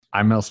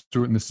I'm Mel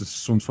Stewart, and this is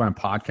SwimSwam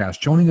podcast.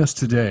 Joining us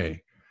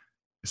today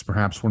is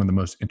perhaps one of the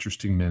most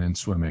interesting men in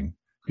swimming.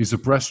 He's a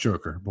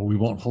breaststroker, but we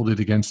won't hold it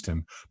against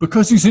him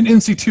because he's an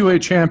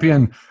NC2A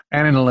champion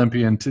and an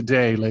Olympian.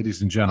 Today,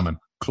 ladies and gentlemen,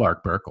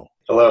 Clark Burckle.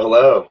 Hello,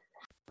 hello.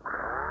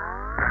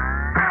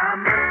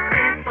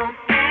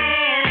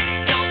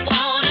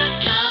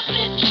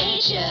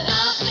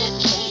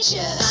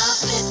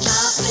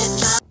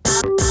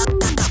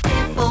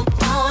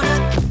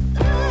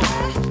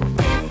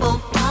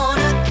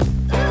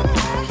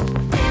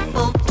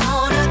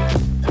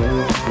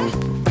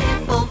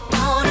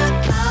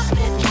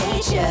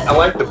 I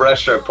like the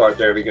breaststroke part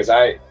there because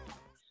I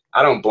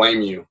don't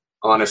blame you,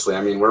 honestly.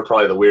 I mean, we're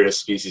probably the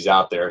weirdest species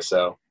out there,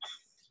 so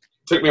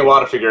it took me a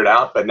while to figure it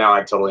out, but now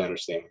I totally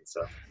understand.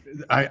 So,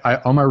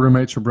 all my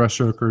roommates are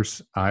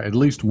breaststrokers. At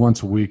least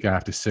once a week, I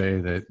have to say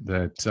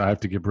that I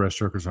have to give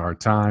breaststrokers a hard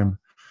time.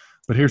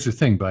 But here's the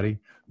thing, buddy: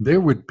 there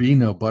would be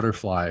no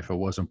butterfly if it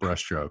wasn't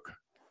breaststroke.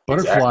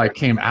 Butterfly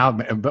came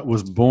out, but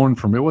was born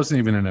from. It wasn't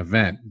even an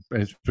event.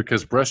 It's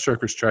because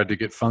breaststrokers tried to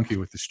get funky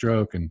with the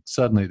stroke, and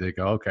suddenly they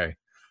go, "Okay,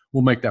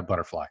 we'll make that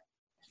butterfly."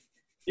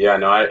 Yeah,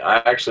 no, I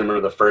actually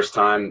remember the first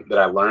time that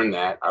I learned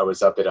that. I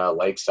was up at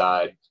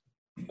Lakeside,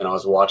 and I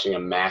was watching a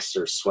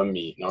master swim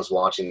meet, and I was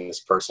watching this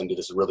person do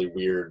this really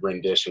weird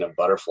rendition of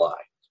butterfly.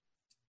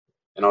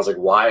 And I was like,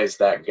 why is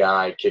that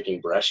guy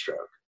kicking breaststroke?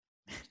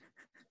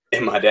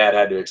 And my dad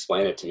had to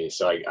explain it to me.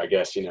 So I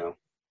guess, you're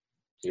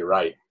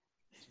right.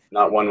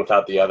 Not one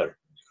without the other.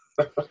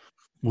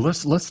 Well,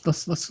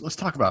 let's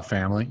talk about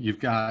family. You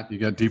got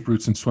deep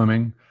roots in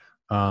swimming.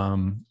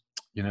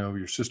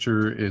 Your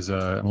sister is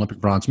an Olympic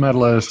bronze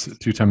medalist,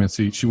 two-time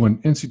NC. She won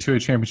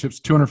NC2A championships,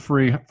 200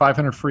 free,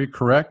 500 free,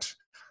 correct?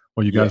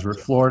 Well, you guys were at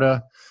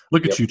Florida.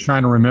 Look at you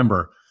trying to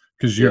remember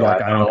because you're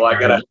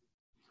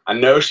I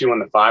know she won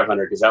the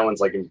 500 because that one's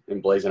like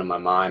emblazoned in my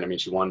mind. I mean,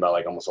 she won by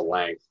like almost a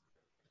length.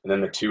 And then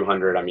the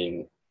 200,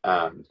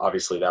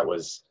 obviously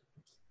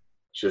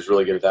she was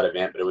really good at that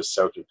event, but it was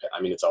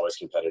it's always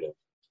competitive.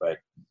 But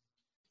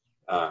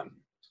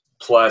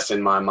plus,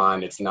 in my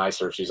mind, it's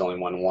nicer if she's only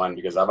won one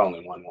because I've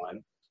only won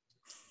one.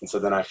 And so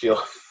then I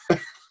feel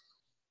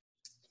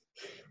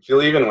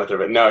even with her.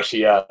 But no,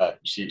 she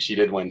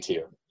did win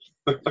two.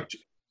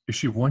 Is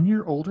she 1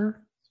 year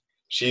older?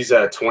 She's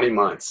 20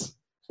 months.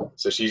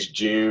 So she's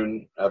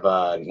June of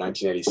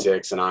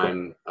 1986, and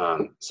I'm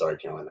sorry,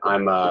 Caroline.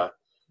 I'm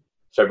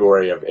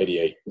February of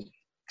 88.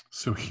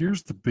 So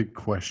here's the big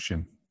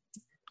question.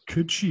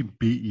 Could she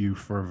beat you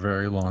for a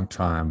very long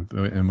time?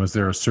 And was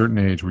there a certain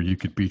age where you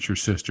could beat your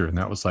sister and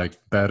that was like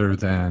better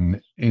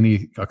than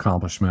any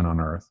accomplishment on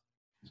earth?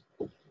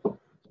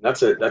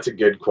 That's a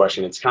good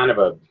question. It's kind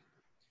of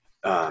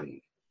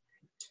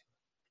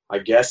I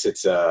guess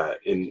it's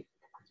an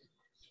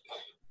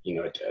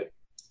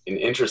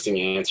interesting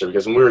answer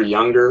because when we were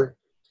younger,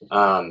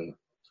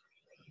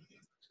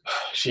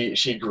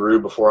 she grew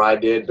before I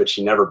did, but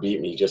she never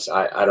beat me. Just,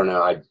 I don't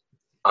know.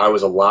 I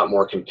was a lot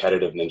more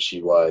competitive than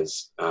she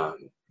was. I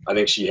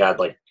think she had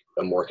like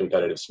a more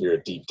competitive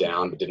spirit deep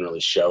down, but didn't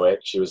really show it.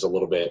 She was a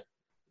little bit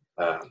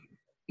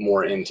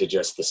more into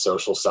just the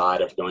social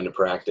side of going to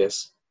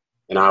practice.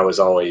 And I was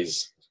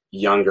always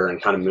younger and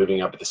kind of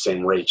moving up at the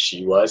same rate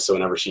she was. So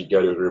whenever she'd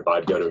go to a group,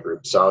 I'd go to a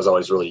group. So I was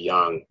always really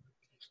young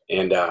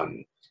and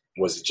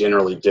was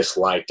generally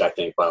disliked, I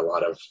think, by a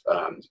lot of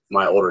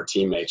my older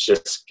teammates,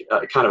 just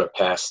kind of a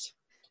pest,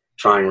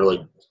 trying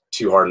really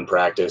too hard in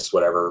practice,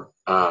 whatever.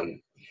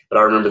 But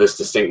I remember this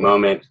distinct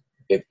moment.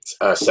 It's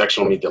a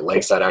sectional meet that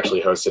Lakeside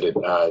actually hosted at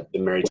the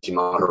Mary T.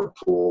 Maher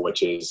pool,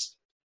 which is,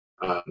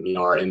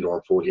 our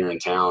indoor pool here in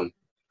town.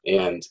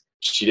 And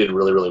she did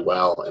really, really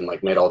well and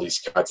like made all these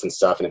cuts and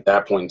stuff. And at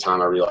that point in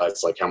time, I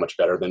realized like how much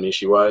better than me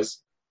she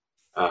was.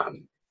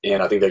 And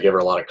I think they gave her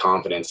a lot of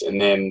confidence. And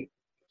then,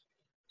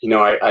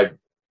 I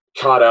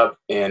caught up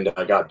and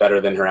I got better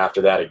than her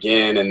after that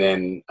again. And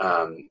then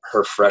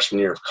her freshman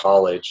year of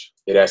college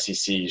at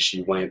SEC,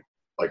 she went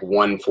like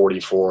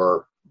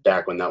 144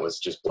 back when that was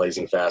just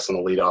blazing fast on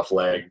the leadoff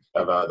leg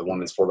of the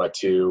women's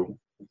 4x2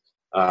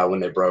 when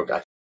they broke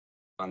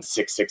on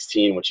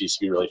 6:16, which used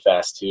to be really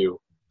fast too.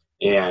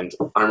 And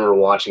I remember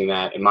watching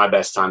that, and my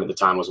best time at the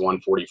time was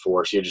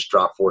 144. She had just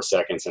dropped 4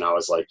 seconds, and I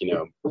was like,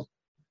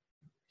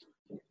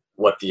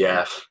 what the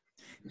F?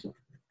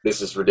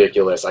 This is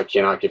ridiculous. I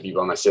cannot get beat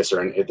by my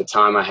sister. And at the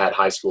time, I had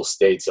high school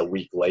states a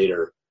week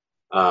later,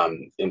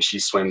 and she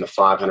swam the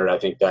 500, I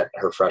think that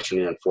her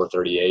freshman year in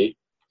 4:38,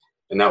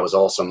 and that was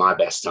also my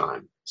best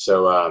time.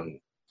 So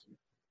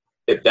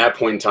at that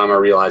point in time, I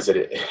realized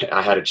that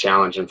I had a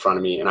challenge in front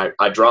of me, and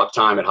I dropped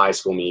time at high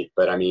school meet,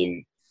 but I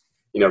mean,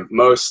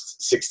 most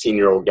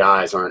 16-year-old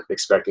guys aren't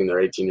expecting their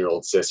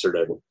 18-year-old sister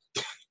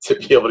to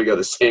be able to go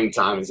the same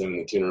time as them in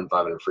the 200 and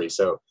 500 free.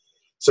 So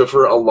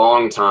for a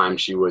long time,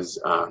 she was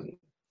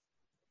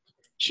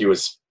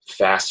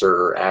faster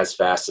or as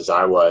fast as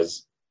I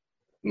was,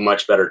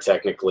 much better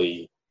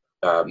technically,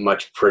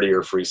 much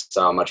prettier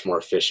freestyle, much more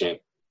efficient,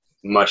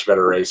 much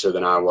better racer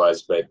than I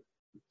was. But,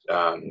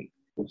 I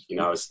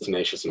was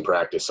tenacious in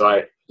practice.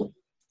 So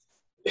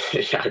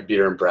yeah, I beat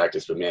her in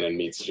practice, but man, in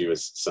meets she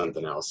was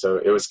something else. So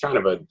it was kind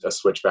of a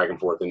switch back and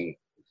forth, and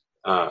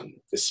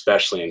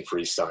especially in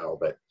freestyle.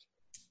 But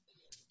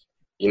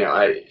you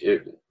know,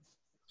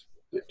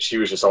 she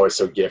was just always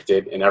so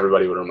gifted, and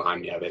everybody would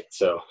remind me of it.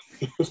 So,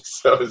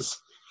 so it was,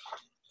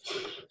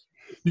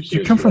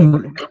 you come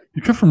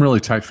from really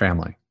tight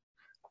family,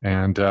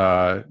 and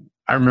I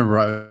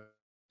remember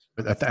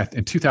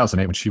in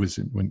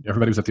 2008 when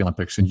everybody was at the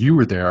Olympics and you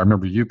were there. I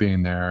remember you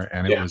being there,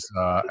 and it was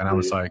and I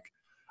was like,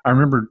 I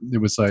remember it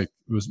was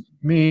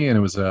me, and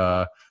it was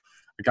a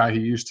guy who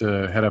used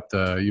to head up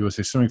the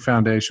USA Swimming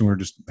Foundation. We were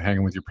just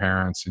hanging with your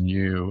parents and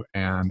you,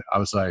 and I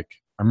was like,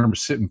 I remember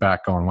sitting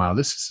back going, wow,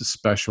 this is a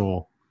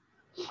special,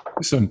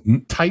 this is a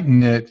tight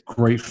knit,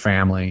 great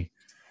family.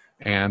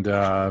 And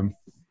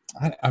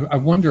I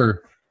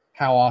wonder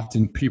how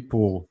often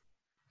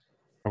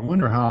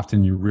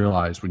you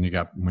realize when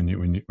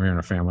you're in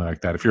a family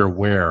like that, if you're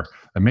aware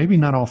that maybe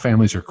not all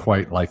families are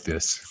quite like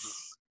this.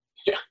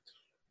 Yeah.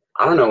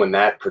 I don't know when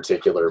that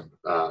particular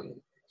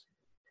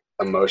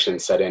emotion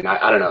set in.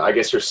 I don't know. I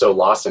guess you're so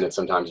lost in it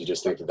sometimes you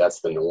just think that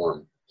that's the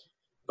norm.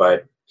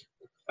 But,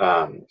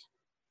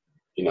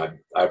 you know,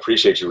 I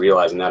appreciate you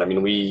realizing that. I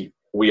mean,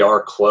 we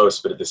are close,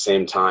 but at the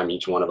same time,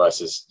 each one of us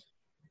is,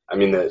 I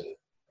mean,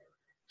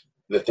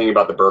 the thing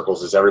about the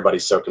Burckles is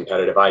everybody's so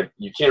competitive.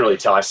 You can't really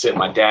tell.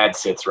 My dad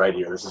sits right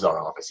here. This is our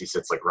office. He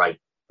sits like right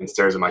and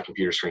stares at my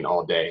computer screen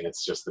all day, and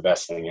it's just the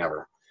best thing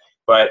ever.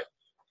 But,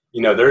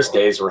 you know, there's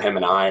days where him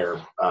and I are,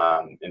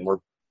 and we're,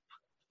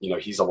 you know,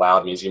 he's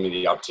allowed me, he's given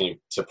me the opportunity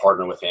to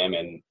partner with him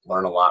and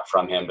learn a lot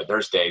from him. But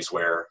there's days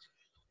where,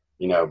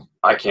 you know,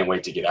 I can't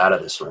wait to get out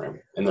of this room.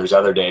 And there's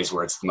other days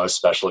where it's the most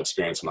special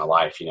experience of my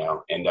life, you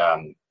know. And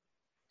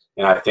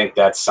I think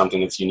that's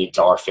something that's unique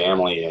to our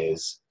family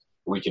is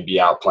we could be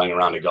out playing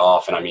around a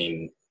golf. And I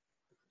mean,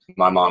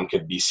 my mom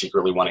could be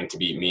secretly wanting to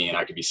beat me and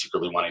I could be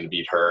secretly wanting to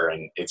beat her.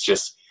 And it's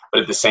just,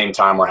 but at the same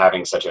time, we're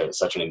having such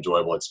an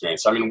enjoyable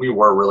experience. So, I mean, we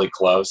were really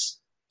close.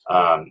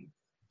 You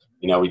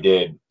know, we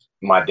did.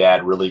 My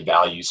dad really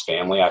values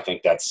family. I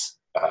think that's,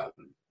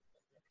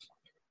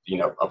 you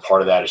know, a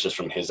part of that is just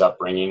from his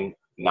upbringing,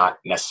 not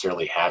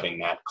necessarily having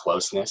that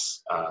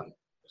closeness.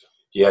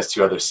 He has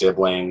 2 other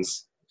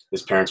siblings.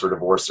 His parents were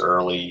divorced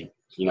early.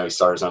 You know, he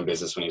started his own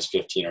business when he was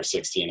 15 or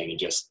 16, and he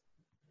just,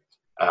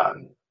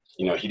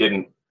 you know, he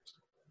didn't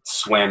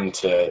swim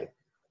to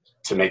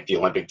make the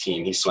Olympic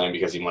team. He swam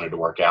because he wanted to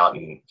work out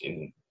and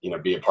you know,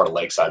 be a part of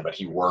Lakeside, but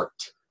he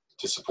worked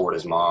to support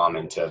his mom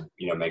and to,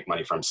 you know, make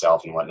money for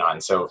himself and whatnot.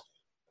 And so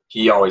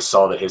he always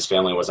saw that his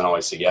family wasn't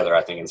always together,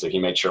 I think. And so he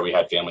made sure we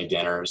had family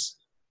dinners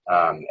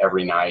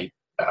every night.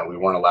 We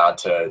weren't allowed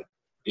to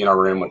be in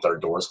our room with our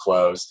doors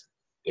closed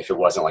if it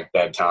wasn't like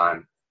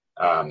bedtime.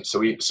 So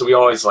we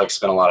always like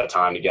spent a lot of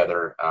time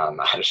together.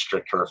 I had a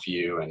strict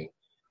curfew, and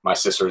my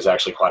sister was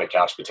actually quite a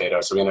couch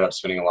potato. So we ended up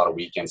spending a lot of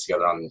weekends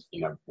together on,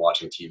 you know,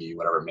 watching TV,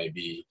 whatever it may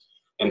be.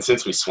 And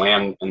since we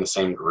swam in the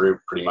same group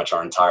pretty much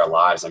our entire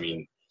lives, I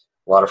mean,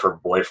 a lot of her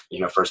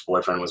first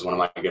boyfriend was one of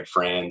my good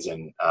friends.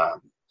 And,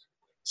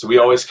 so we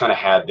always kind of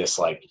had this,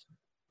 like,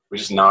 we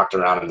just knocked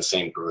around in the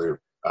same group.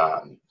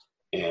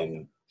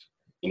 And,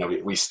 you know,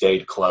 we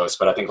stayed close,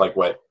 but I think like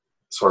what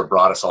sort of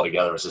brought us all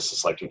together was just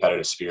this like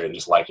competitive spirit and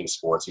just liking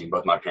sports. I mean,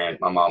 both my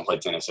mom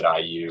played tennis at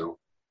IU,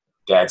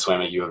 dad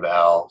swam at U of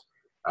L.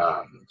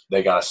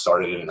 They got us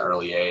started at an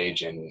early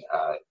age. And,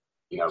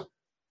 you know,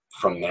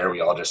 from there,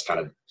 we all just kind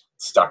of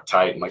stuck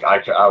tight. And like,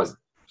 I was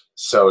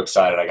so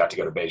excited I got to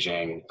go to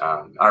Beijing.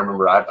 I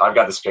remember I've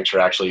got this picture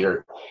actually.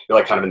 You're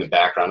like kind of in the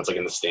background. It's like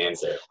in the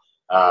stands there.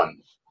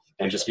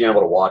 And just being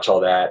able to watch all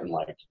that and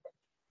like,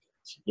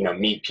 you know,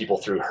 meet people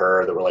through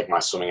her that were like my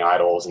swimming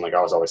idols. And like,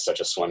 I was always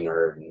such a swim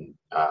nerd, and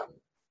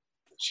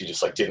she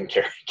just like didn't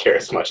care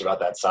as much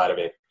about that side of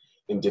it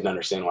and didn't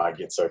understand why I'd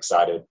get so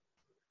excited.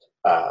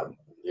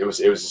 It was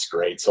just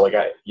great. So like,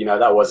 you know,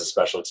 that was a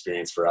special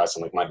experience for us.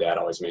 And like my dad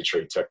always made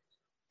sure he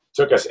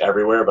took us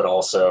everywhere, but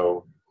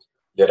also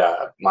that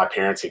my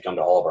parents could come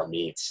to all of our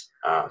meets.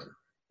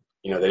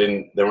 You know,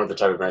 they weren't the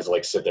type of parents that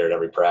like sit there at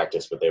every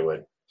practice, but they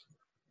would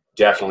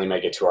definitely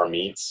make it to our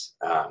meets.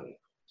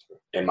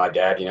 And my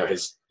dad, you know,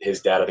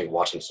 his dad, I think,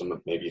 watched him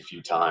swim maybe a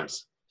few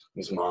times.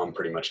 His mom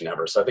pretty much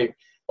never. So I think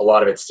a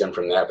lot of it stemmed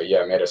from that. But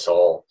yeah, it made us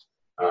all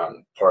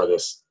part of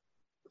this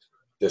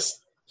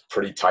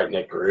pretty tight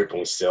knit group, and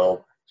we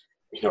still,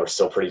 you know, we're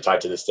still pretty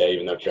tight to this day.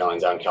 Even though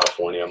Caroline's out in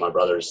California, my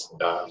brother's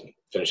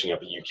finishing up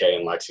at UK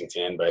in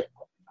Lexington, but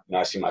you know,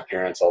 I see my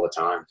parents all the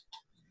time.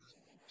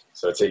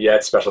 So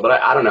it's special. But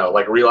I don't know,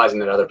 like realizing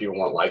that other people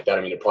won't like that.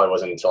 I mean, it probably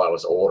wasn't until I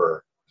was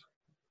older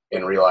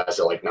and realized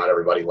that like not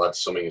everybody loved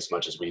swimming as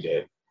much as we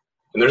did.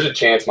 And there's a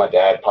chance my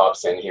dad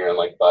pops in here and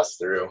like busts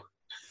through.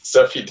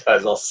 So if he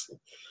does,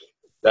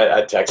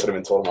 I texted him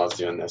and told him I was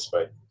doing this,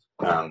 but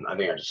I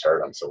think I just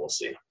heard him, so we'll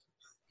see.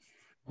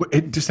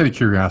 Just out of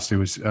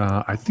curiosity,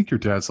 I think your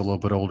dad's a little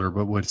bit older,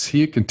 but was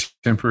he a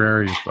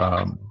contemporary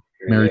of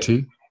Mary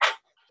T?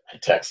 I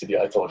texted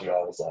you. I told you I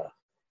was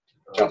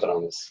jumping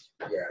on this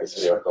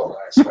video call.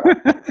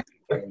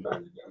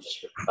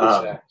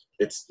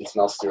 It's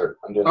Mel Stewart.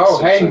 I'm doing Oh,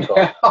 the hey, circle.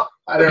 Mel.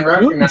 I didn't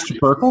recognize Mr. you.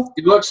 Burckle?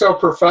 You look so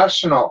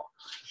professional.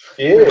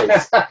 He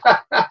is.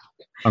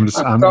 I'm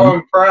so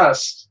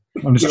impressed.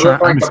 just You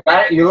trying. look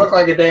like you look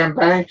like a damn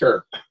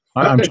banker.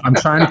 I'm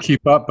trying to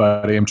keep up,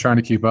 buddy. I'm trying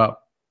to keep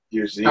up.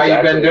 How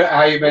you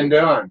been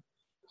doing?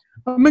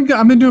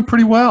 I've been doing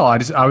pretty well.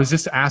 I was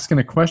just asking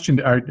a question.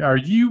 Are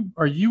you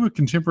a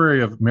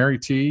contemporary of Mary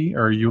T,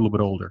 or are you a little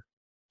bit older?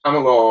 I'm a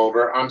little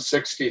older. I'm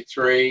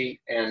 63,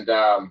 and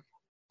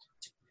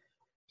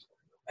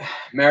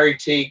Mary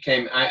T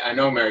came. I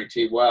know Mary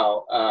T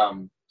well,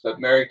 but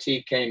Mary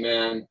T came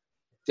in.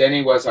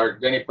 Denny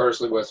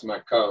Pursley was my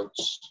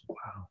coach.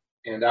 Wow.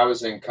 And I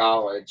was in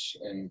college,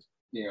 and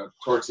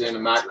towards the end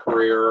of my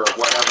career or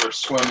whatever,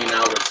 swimming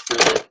I was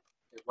doing,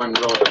 it wasn't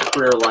really a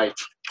career like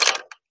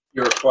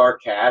your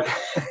Clark had.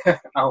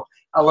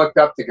 I looked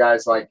up to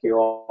guys like you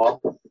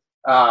all.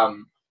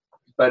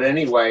 But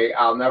anyway,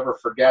 I'll never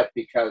forget,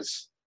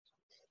 because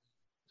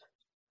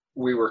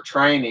we were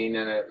training,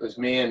 and it was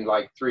me and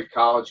like 3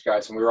 college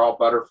guys, and we were all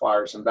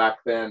butterflyers. And back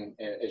then,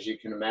 as you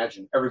can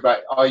imagine,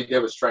 all you did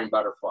was train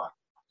butterfly.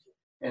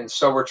 And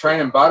so we're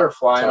training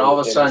butterfly, and all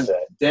of a sudden,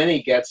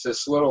 Denny gets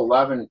this little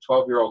 11,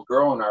 12-year-old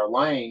girl in our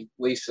lane,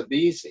 Lisa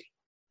Beasy.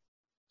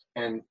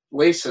 And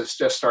Lisa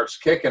just starts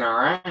kicking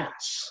our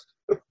ass.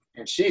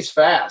 And she's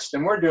fast.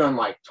 And we're doing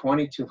like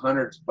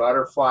 2200s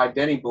butterfly.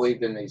 Denny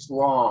believed in these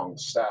long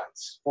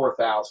sets,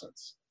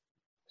 4000s.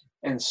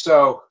 And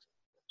so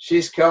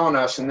she's killing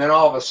us. And then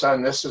all of a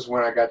sudden, this is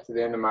when I got to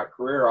the end of my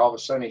career, all of a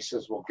sudden he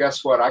says, well,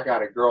 guess what? I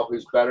got a girl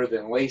who's better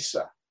than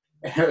Lisa.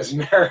 And it was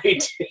Mary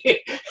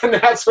T. And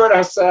that's what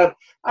I said.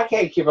 I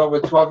can't keep up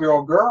with a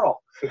 12-year-old girl.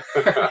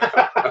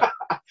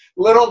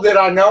 Little did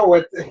I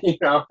know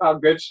how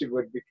good she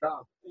would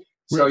become.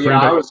 So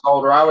yeah, I was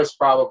older. I was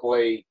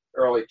probably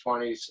early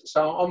 20s.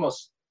 So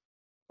almost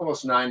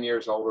 9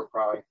 years older,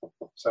 probably,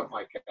 something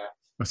like that.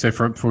 I'll say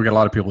for we got a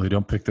lot of people who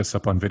don't pick this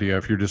up on video.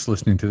 If you're just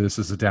listening to this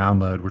as a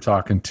download, we're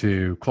talking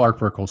to Clark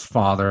Burckle's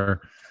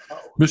father,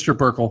 Mr.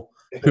 Burckle,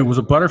 who was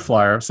a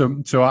butterflyer.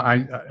 So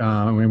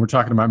I mean, we're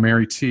talking about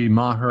Mary T,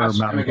 Maher,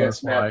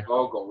 Matt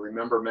Vogel.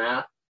 Remember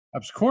Matt?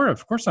 Of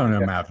course I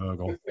know Matt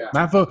Vogel. Yeah.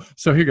 Matt Vogel.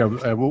 So here you go.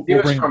 We'll he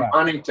was bring from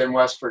Huntington,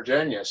 West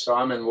Virginia. So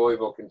I'm in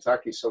Louisville,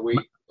 Kentucky. So we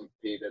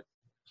competed.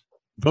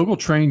 Vogel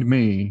trained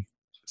me.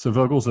 So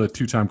Vogel's a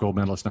 2-time gold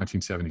medalist,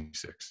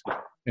 1976.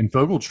 And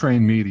Vogel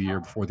trained me the year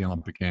before the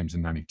Olympic Games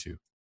in 92.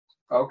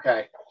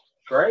 Okay.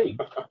 Great.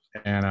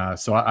 And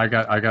so I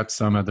got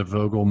some of the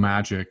Vogel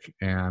magic,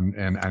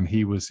 and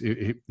he was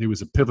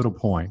a pivotal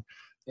point.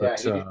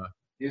 But, yeah,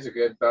 he's a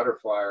good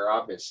butterflyer,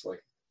 obviously,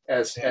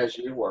 as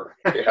you were.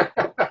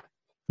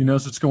 He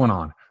knows what's going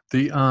on.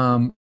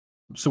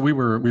 So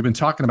we've been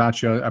talking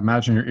about you. I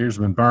imagine your ears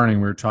have been burning.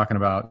 We were talking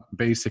about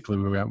basically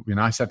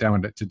I sat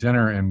down to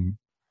dinner, and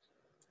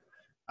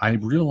I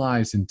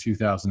realized in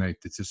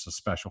 2008 that this is a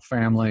special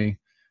family.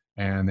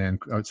 And then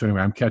so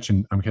anyway, I'm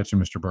catching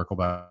Mr. Burckle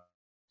back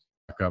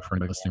up for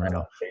anybody listening right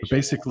now. But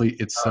basically,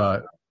 it's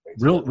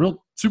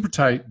real super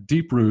tight,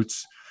 deep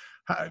roots.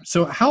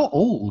 So how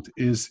old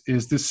is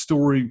this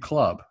storied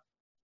club?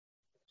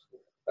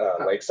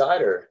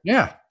 Lakeside, or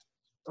yeah.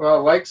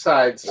 Well,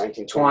 Lakeside's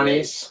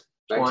 1920s,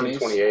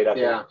 1928. I think.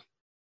 Yeah.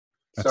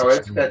 So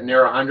it's got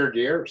near 100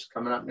 years,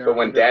 coming up near. But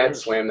when Dad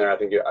swam there,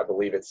 I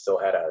believe it still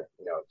had a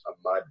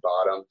mud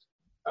bottom.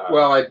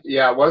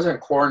 It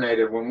wasn't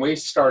chlorinated when we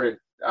started.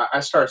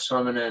 I started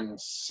swimming in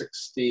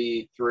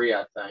 '63,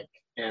 I think,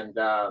 and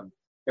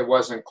it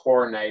wasn't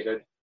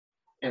chlorinated,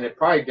 and it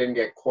probably didn't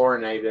get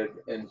chlorinated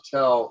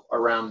until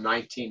around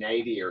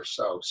 1980 or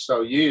so.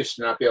 So you used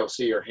to not be able to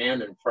see your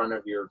hand in front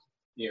of your,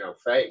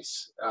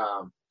 face.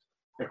 And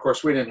of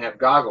course, we didn't have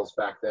goggles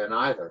back then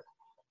either.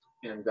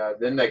 And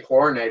then they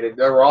chlorinated.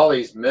 There were all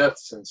these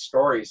myths and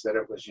stories that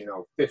it was,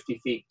 50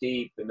 feet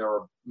deep and there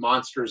were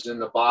monsters in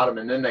the bottom.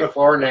 And then they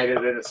chlorinated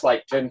and it's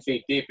like 10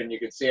 feet deep and you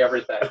could see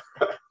everything.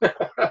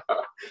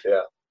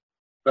 Yeah.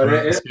 But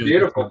it's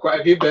beautiful.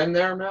 Have you been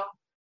there, Mel?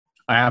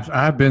 I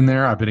have been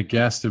there. I've been a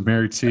guest of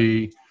Mary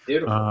T.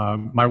 Beautiful.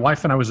 My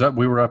wife and I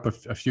we were up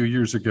a few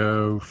years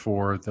ago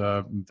for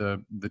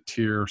the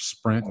tier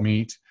sprint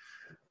meet.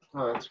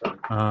 Oh, that's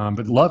right.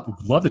 But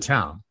love the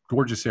town.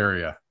 Gorgeous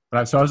area.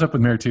 So I was up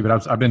with Mary T,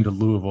 but I've been to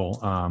Louisville.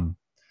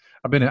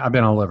 I've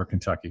been all over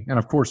Kentucky, and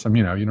of course I'm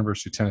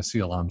University of Tennessee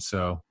alum.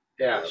 So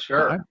yeah,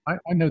 sure.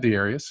 I know the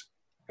areas.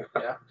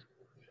 Yeah.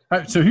 All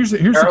right, so here's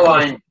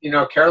Caroline.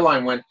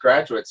 Caroline went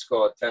graduate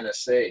school at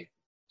Tennessee.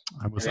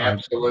 I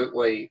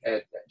absolutely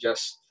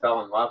just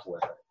fell in love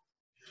with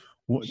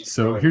it.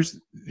 So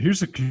here's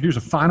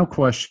a final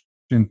question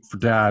for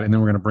Dad, and then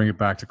we're going to bring it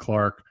back to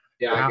Clark.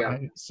 Yeah, I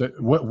got it. So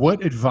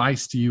what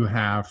advice do you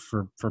have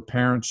for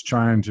parents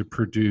trying to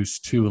produce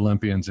 2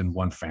 Olympians in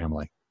one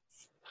family?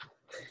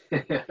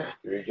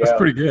 That's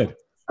pretty good.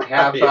 I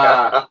have.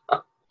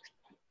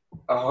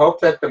 I hope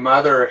that the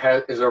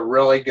mother is a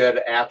really good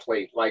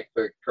athlete, like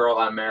the girl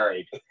I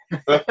married.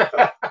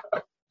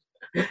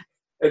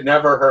 It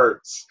never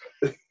hurts.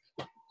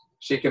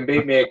 She can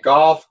beat me at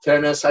golf,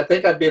 tennis. I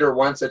think I beat her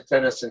once at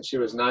tennis, and she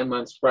was 9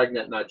 months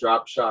pregnant, and I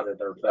drop shotted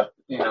her. But,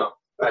 you know,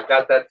 I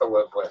got that to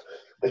live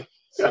with.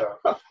 So,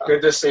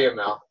 good to see you,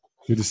 Mel.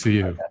 Good to see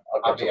you.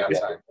 I'll be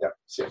outside. Yeah.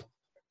 See you.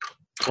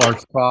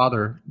 Clark's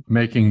father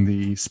making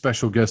the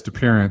special guest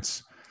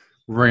appearance.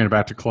 We're bringing it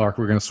back to Clark.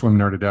 We're going to swim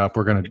nerd it up.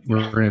 We're going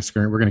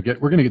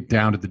to get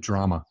down to the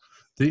drama.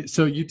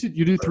 So you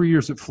do 3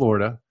 years at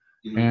Florida,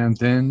 and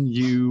then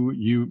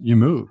you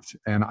moved.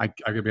 And I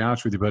got to be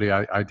honest with you, buddy.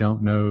 I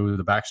don't know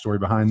the backstory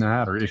behind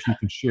that, or if you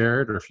can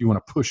share it, or if you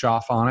want to push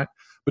off on it.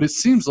 But it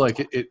seems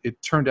like it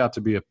turned out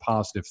to be a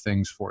positive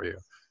things for you.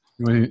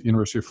 You went to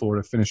University of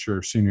Florida, finished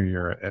your senior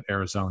year at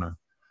Arizona.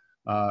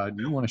 Do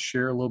you want to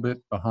share a little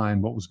bit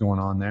behind what was going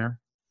on there?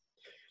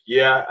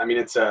 Yeah, I mean,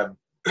 it's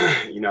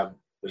you know,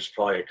 there's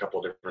probably a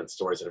couple different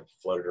stories that have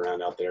floated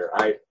around out there.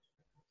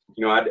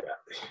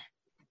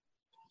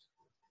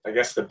 I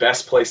guess the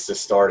best place to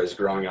start is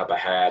growing up. I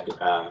had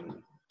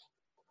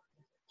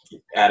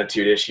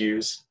attitude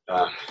issues,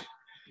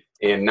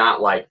 and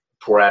not like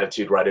poor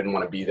attitude where I didn't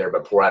want to be there,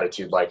 but poor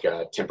attitude like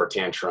a temper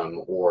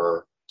tantrum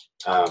or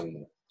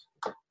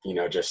you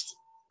know, just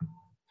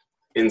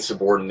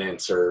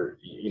insubordinance or,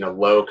 you know,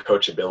 low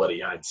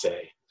coachability, I'd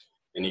say.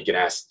 And you can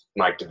ask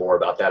Mike DeBoer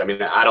about that. I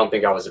mean, I don't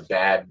think I was a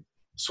bad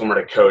swimmer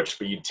to coach,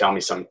 but you'd tell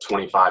me some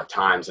 25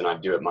 times and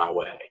I'd do it my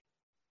way.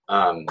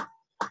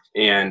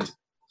 And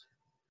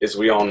as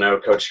we all know,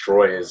 Coach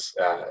Troy is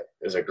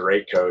a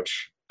great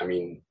coach. I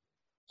mean,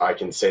 I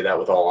can say that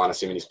with all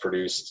honesty. I mean, he's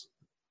produced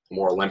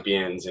more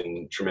Olympians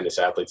and tremendous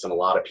athletes than a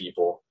lot of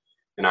people.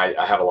 And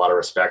I have a lot of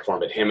respect for him,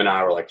 but him and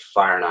I were like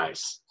fire and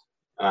ice.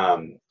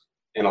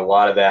 And a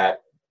lot of that,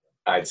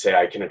 I'd say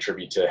I can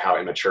attribute to how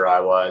immature I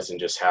was and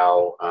just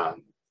how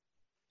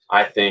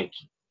I think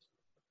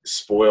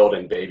spoiled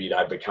and babied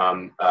I'd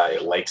become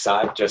at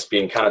Lakeside, just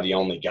being kind of the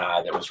only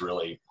guy that was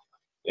really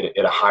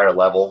at a higher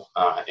level.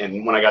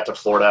 And when I got to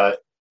Florida,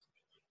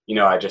 you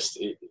know, I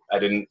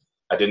didn't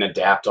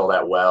adapt all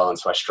that well. And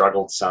so I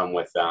struggled some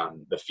with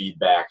the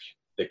feedback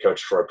that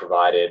Coach Troy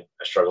provided.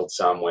 I struggled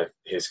some with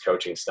his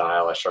coaching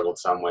style. I struggled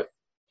some with,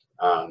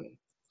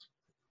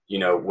 you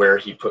know, where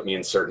he put me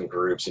in certain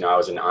groups. You know, I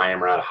was an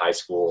IM out of high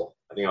school.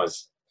 I think I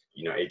was,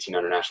 you know,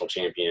 1800 national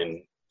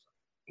champion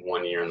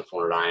 1 year in the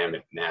 400 IM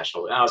at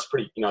national. I was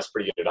pretty good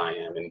at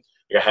IM, and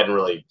I hadn't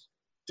really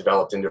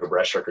developed into a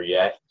breaststroker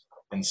yet.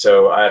 And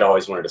so I had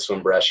always wanted to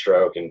swim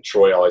breaststroke, and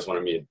Troy always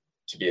wanted me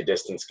to be a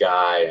distance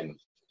guy. And,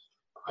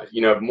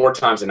 you know, more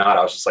times than not,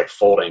 I was just like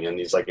folding in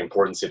these like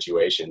important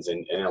situations.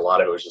 And a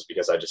lot of it was just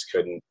because I just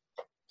couldn't,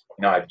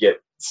 you know, I'd get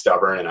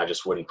stubborn and I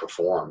just wouldn't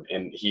perform.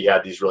 And he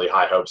had these really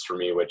high hopes for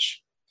me,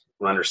 which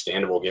were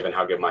understandable given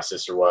how good my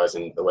sister was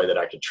and the way that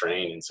I could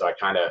train. And so I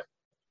kind of,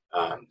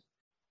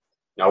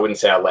 I wouldn't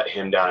say I let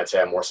him down. I'd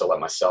say I more so let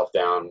myself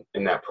down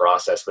in that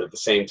process. But at the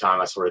same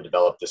time, I sort of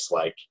developed this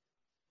like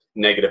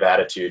negative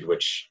attitude,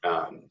 which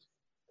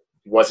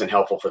wasn't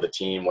helpful for the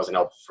team, wasn't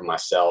helpful for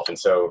myself. And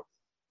so,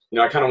 you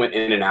know, I kind of went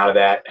in and out of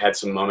that, had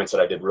some moments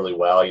that I did really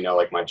well, you know,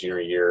 like my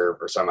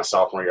my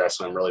sophomore year, I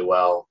swam really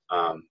well.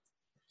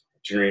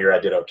 Junior year, I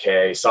did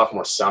okay.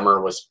 Sophomore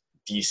summer was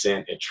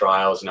decent at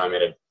trials. You know, I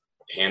made a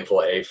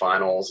handful of A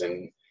finals and,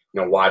 you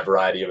know, wide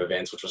variety of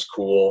events, which was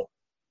cool.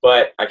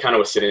 But I kind of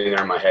was sitting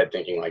there in my head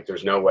thinking, like,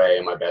 there's no way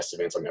in my best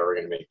events I'm ever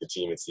going to make the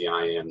team. It's the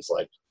IMs.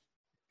 Like,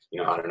 you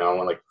know, I don't know, I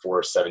went like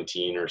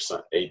 4:17 or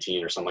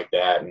 18 or something like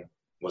that, and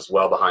was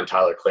well behind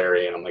Tyler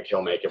Clary. And I'm like,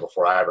 he'll make it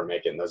before I ever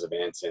make it in those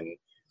events. And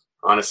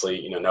honestly,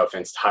 you know, no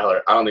offense,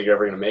 Tyler, I don't think you're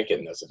ever going to make it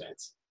in those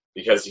events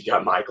because you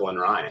got Michael and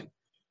Ryan.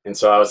 And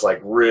so I was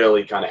like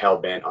really kind of hell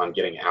bent on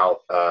getting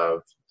out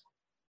of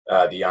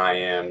the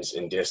IMs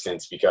in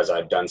distance because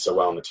I'd done so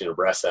well in the 200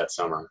 breast that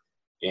summer.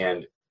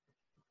 And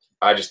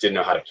I just didn't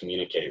know how to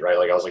communicate, right?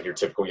 Like I was like your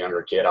typical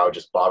younger kid. I would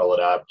just bottle it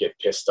up, get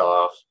pissed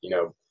off, you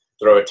know,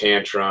 throw a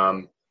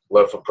tantrum,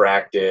 loaf of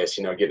practice,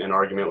 you know, get in an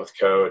argument with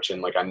coach.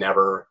 And like, I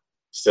never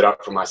stood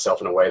up for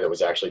myself in a way that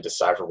was actually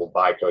decipherable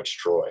by Coach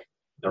Troy.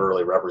 Never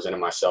really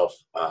represented myself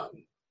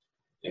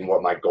in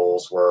what my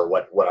goals were,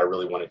 what I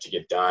really wanted to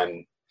get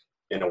done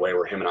in a way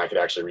where him and I could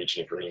actually reach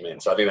an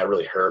agreement. So I think that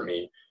really hurt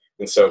me.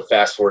 And so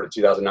fast forward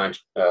to 2009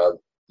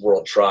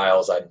 World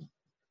Trials, I'd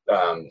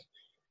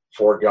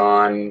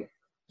foregone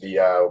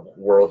the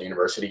World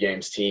University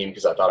Games team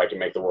because I thought I could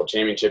make the World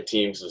Championship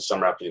team because it was the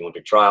summer after the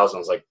Olympic trials. And I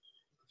was like,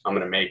 I'm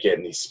going to make it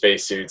in these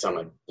spacesuits. I'm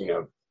a, you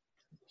know,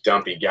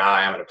 dumpy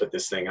guy. I'm going to put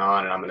this thing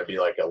on and I'm going to be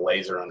like a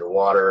laser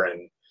underwater.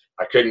 And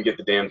I couldn't get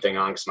the damn thing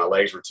on because my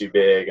legs were too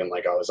big and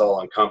like I was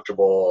all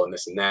uncomfortable and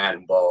this and that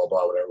and blah,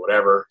 blah, blah,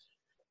 whatever.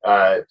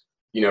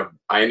 You know,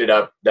 I ended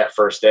up that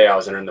first day I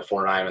was entering the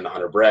 400 IM and the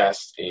 100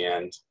 breast,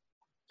 and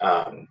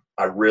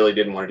I really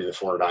didn't want to do the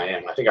 400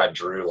 IM. I think I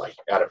drew like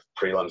out of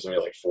prelims maybe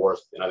like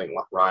fourth, and I think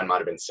Ryan might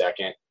have been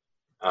second.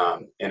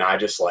 And I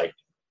just like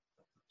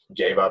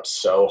gave up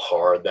so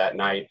hard that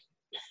night.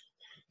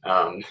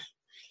 I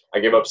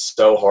gave up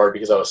so hard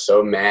because I was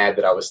so mad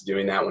that I was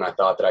doing that when I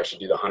thought that I should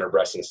do the 100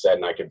 breast instead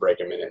and I could break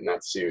a minute in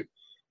that suit.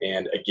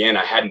 And again,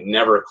 I had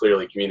never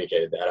clearly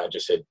communicated that. I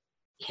just had,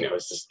 you know,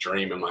 it's this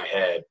dream in my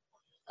head.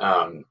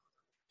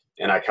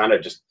 And I kind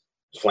of just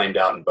flamed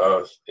out in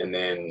both. And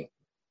then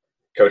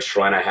Coach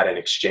Troy and I had an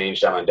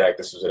exchange down on deck.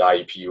 This was at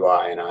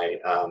IUPUI, and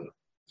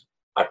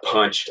I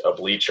punched a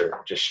bleacher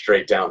just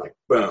straight down, like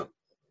boom.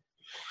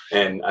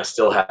 And I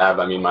still have,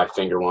 I mean, my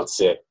finger won't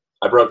sit.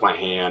 I broke my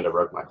hand, I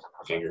broke my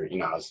finger, you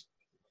know, it's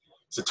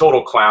a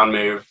total clown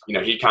move. You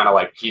know, he kind of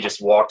like, he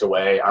just walked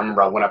away. I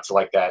remember I went up to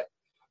like that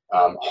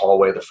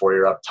hallway, the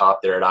foyer up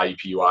top there at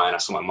IUPUI, and I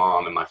saw my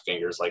mom and my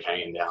fingers like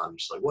hanging down.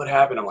 She's like, what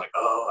happened? I'm like,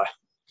 oh,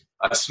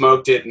 I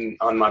smoked it and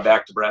on my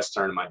back to breast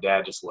turn, and my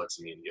dad just looks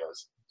at me and he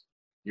goes,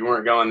 you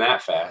weren't going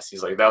that fast.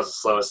 He's like, that was the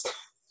slowest,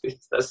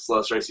 that's the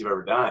slowest race you've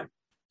ever done.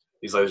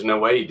 He's like, there's no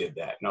way you did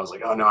that. And I was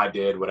like, oh, no, I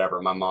did,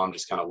 whatever. My mom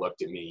just kind of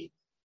looked at me.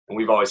 And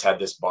we've always had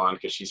this bond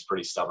because she's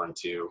pretty stubborn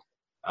too.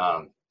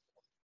 And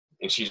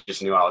she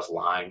just knew I was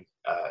lying.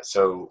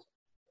 So,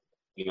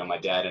 you know, my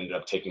dad ended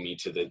up taking me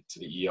to the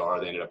ER.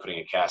 They ended up putting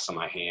a cast on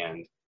my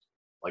hand,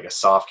 like a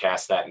soft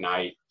cast that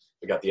night.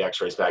 I got the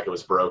x-rays back. It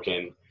was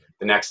broken.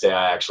 The next day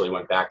I actually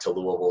went back to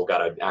Louisville,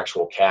 got an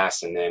actual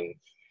cast. And then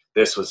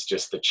this was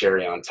just the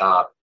cherry on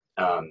top.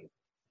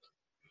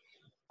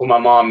 Well, my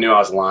mom knew I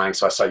was lying,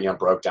 so I saw, you know,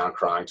 broke down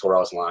crying, told her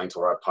I was lying,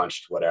 told her I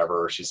punched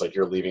whatever. She's like,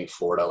 you're leaving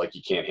Florida, like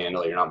you can't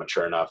handle it, you're not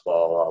mature enough,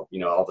 blah, blah, blah. You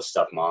know, all the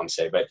stuff moms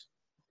say. But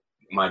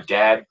my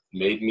dad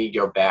made me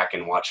go back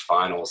and watch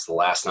finals the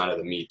last night of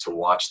the meet to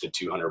watch the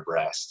 200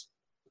 breast.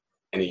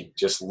 And he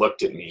just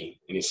looked at me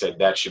and he said,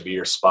 that should be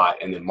your spot.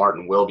 And then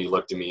Martin Wilby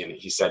looked at me and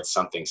he said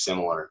something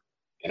similar.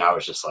 And I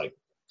was just like,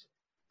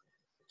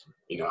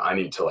 you know, I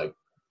need to like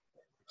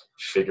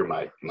figure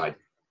my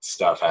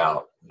stuff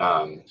out.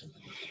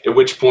 At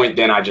which point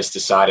then I just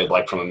decided,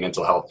 like, from a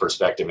mental health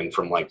perspective and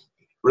from like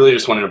really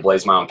just wanting to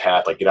blaze my own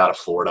path, like get out of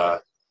Florida,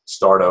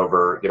 start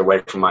over, get away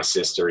from my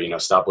sister, you know,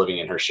 stop living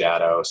in her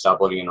shadow, stop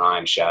living in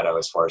Ryan's shadow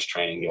as far as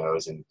training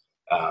goes, and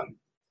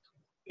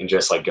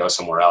just like go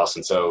somewhere else.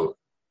 And so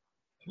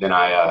then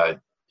I,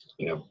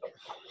 you know,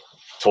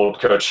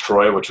 told Coach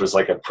Troy, which was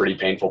like a pretty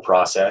painful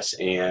process.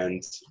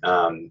 And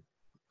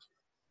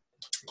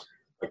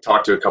I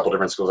talked to a couple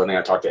different schools. I think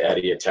I talked to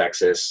Eddie at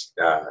Texas,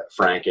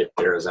 Frank at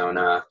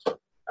Arizona,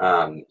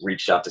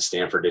 reached out to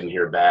Stanford, didn't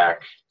hear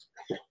back.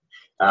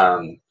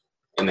 And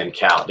then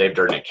Cal, Dave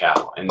Durden at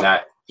Cal. And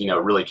that, you know,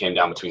 really came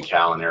down between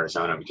Cal and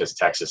Arizona because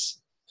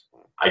Texas,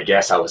 I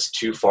guess I was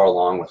too far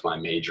along with my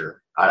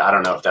major. I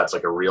don't know if that's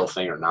like a real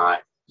thing or not,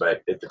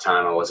 but at the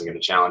time I wasn't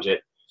going to challenge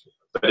it.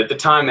 But at the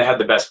time they had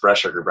the best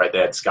breaststroke group, right? They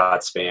had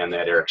Scott Spann, they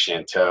had Eric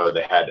Chanteau,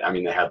 they had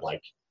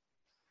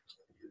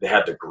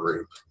the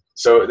group.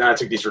 So then I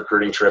took these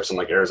recruiting trips, and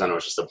like Arizona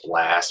was just a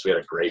blast. We had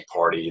a great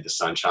party. The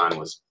sunshine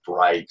was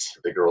bright.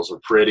 The girls were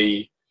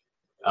pretty.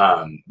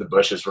 The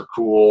bushes were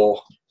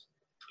cool.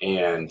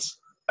 And,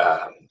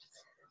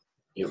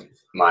 you know,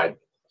 my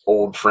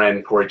old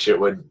friend Corey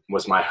Chitwood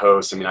was my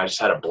host. I mean, I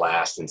just had a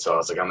blast. And so I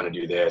was like, I'm going to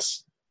do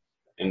this,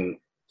 and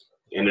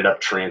ended up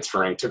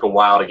transferring. Took a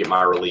while to get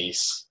my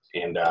release,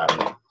 and,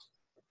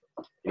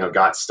 you know,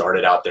 got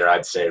started out there.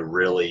 I'd say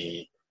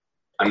really,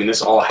 I mean,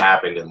 this all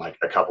happened in like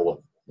a couple of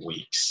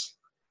weeks.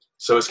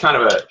 So it's kind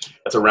of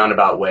that's a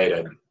roundabout way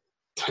to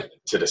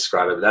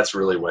describe it. But that's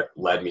really what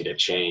led me to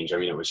change. I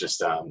mean, it was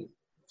just,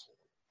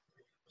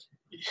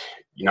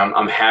 you know,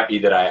 I'm happy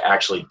that I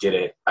actually did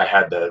it. I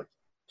had the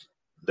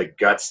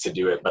guts to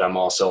do it, but I'm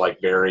also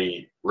like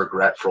very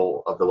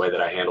regretful of the way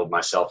that I handled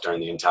myself during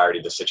the entirety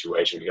of the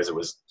situation, because it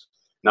was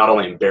not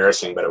only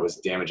embarrassing, but it was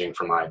damaging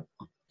for my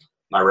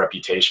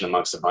reputation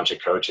amongst a bunch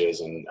of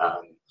coaches. And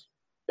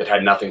it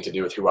had nothing to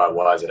do with who I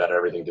was. It had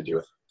everything to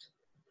do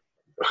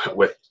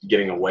with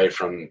getting away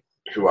from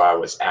who I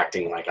was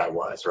acting like I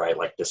was, right?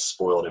 Like this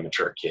spoiled,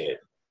 immature kid,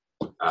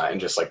 and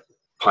just like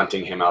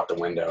punting him out the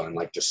window and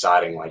like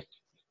deciding, like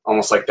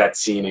almost like that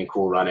scene in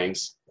Cool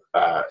Runnings,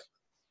 where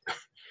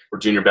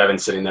Junior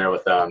Bevan's sitting there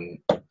with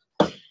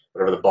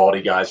whatever the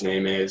baldy guy's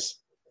name is,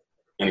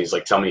 and he's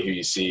like, tell me who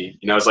you see.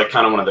 You know, it's like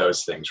kind of one of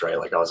those things, right?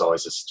 Like I was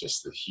always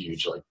just a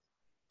huge like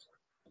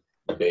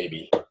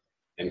baby,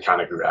 and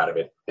kind of grew out of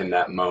it in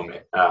that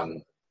moment,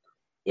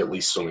 at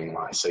least swimming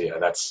wise. So yeah,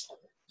 that's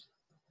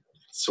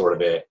sort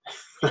of it.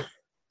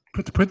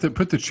 Put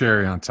the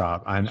cherry on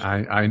top.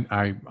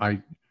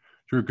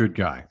 You're a good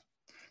guy.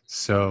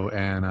 So,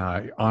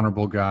 and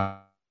honorable guy.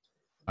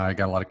 I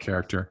got a lot of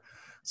character.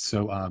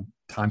 So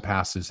time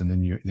passes, and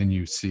then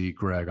you see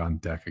Greg on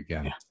deck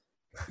again.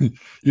 Yeah.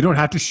 You don't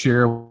have to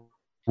share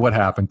what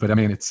happened, but I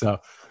mean, it's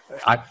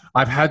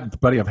I've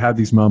had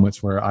these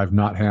moments where I've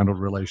not handled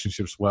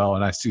relationships well,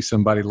 and I see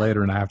somebody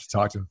later and I have to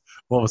talk to them.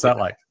 What was that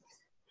like?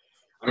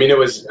 I mean,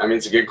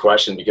 it's a good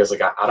question, because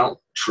like I don't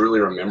truly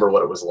remember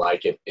what it was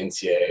like at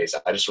NCAAs.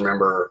 I just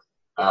remember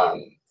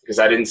because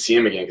I didn't see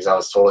him again because I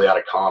was totally out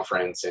of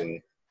conference, and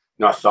you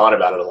know, I thought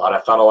about it a lot. I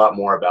thought a lot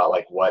more about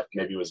like what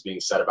maybe was being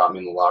said about me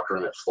in the locker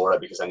room at Florida,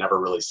 because I never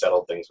really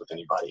settled things with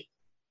anybody,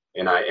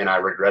 and I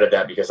regretted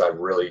that, because I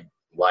really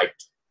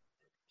liked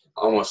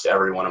almost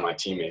every one of my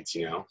teammates,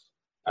 you know,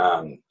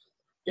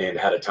 and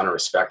had a ton of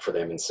respect for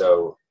them. And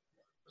so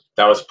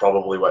that was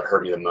probably what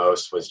hurt me the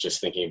most, was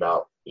just thinking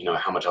about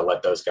how much I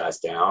let those guys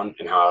down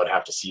and how I would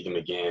have to see them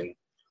again.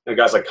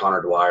 Guys like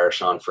Connor Dwyer,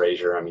 Sean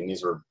Frazier. I mean,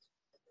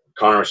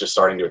 Connor was just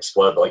starting to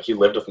explode, but like he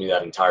lived with me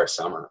that entire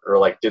summer, or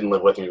like didn't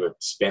live with me,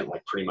 but spent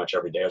like pretty much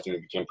every day with me.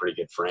 We became pretty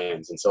good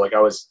friends. And so like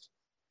I was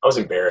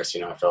embarrassed,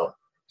 I felt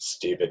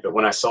stupid. But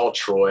when I saw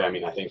Troy, I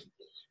don't think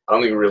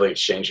we really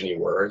exchanged any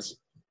words,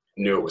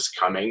 knew it was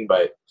coming,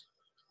 but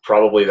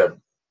probably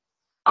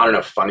I don't know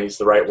if funny is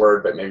the right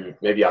word, but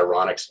maybe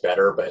ironic's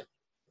better. But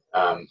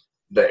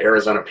the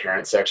Arizona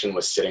parent section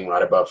was sitting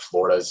right above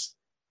Florida's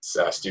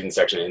student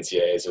section at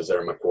NCAAs. It was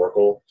there in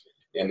McCorkle.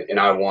 And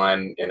I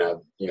won in a,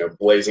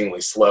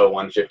 blazingly slow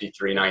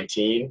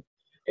 153.19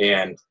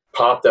 and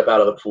popped up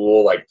out of the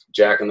pool like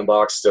Jack in the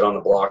Box, stood on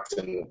the blocks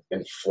and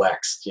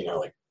flexed,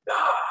 like,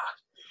 ah.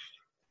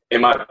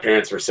 And my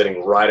parents were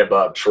sitting right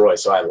above Troy.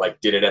 So I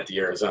like did it at the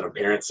Arizona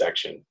parent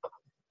section.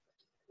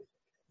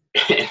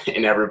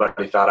 And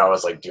everybody thought I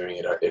was like doing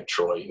it at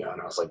Troy,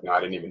 and I was like, no,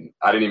 I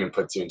didn't even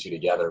put two and two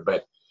together.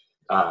 But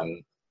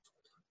I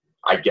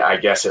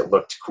guess it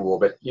looked cool.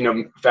 But,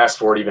 fast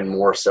forward even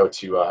more so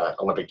to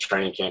Olympic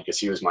training camp, because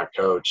he was my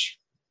coach.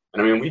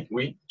 And I mean,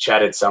 we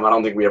chatted some. I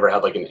don't think we ever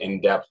had like an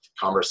in-depth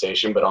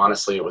conversation, but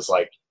honestly, it was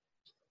like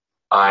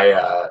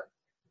I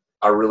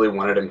really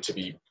wanted him to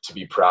be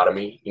proud of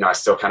me. I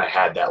still kind of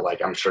had that,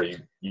 like, I'm sure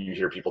you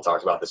hear people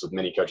talk about this with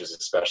many coaches,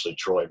 especially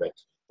Troy, but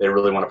they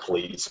really want to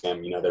please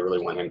him. They really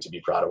want him to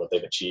be proud of what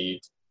they've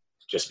achieved,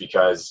 just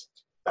because,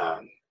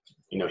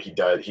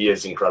 he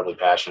is incredibly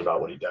passionate about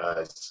what he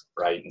does.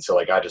 Right. And so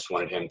like, I just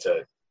wanted him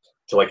to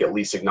like at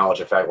least acknowledge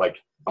the fact, like,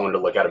 I wanted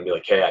to look at him and be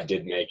like, hey, I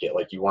did make it.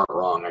 Like, you weren't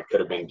wrong. I could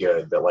have been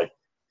good, but like,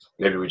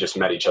 maybe we just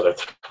met each other at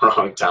the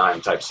wrong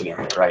time type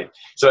scenario. Right.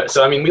 So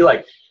I mean, we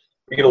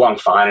get along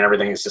fine and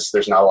everything. It's just,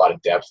 there's not a lot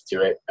of depth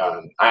to it.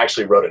 I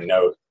actually wrote a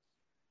note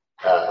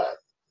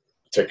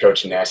to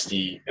Coach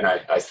Nesty, and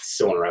I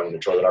still want to write one to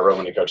Troy, but I wrote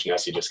one to Coach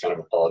Nesty just kind of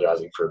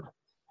apologizing for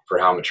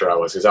how mature I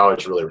was, because I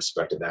always really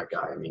respected that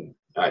guy. I mean,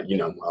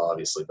 him well,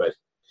 obviously, but,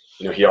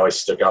 he always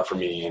stuck up for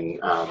me and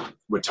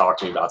would talk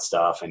to me about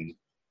stuff. And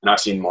I've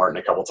seen Martin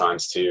a couple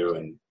times too.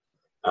 And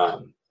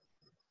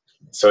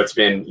so it's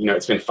been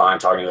fine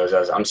talking to those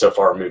guys. I'm so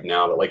far removed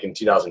now, but like in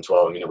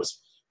 2012, I mean,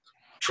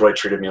 Troy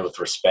treated me with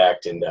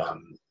respect and,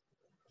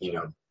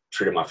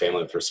 treated my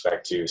family with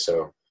respect too.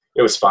 So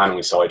it was fine when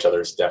we saw each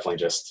other. It's definitely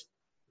just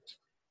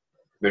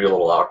maybe a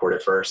little awkward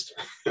at first.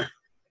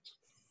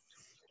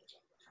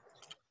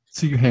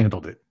 So you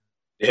handled it.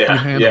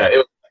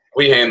 Yeah.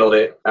 We handled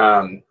it.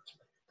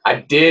 I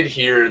did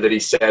hear that he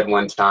said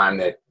one time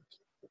that,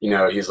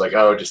 he's like,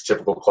 oh, just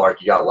typical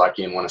Clark. You got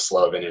lucky and won a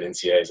slow event at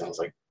NCAAs. And I was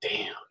like,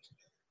 damn.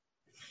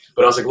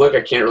 But I was like, look,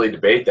 I can't really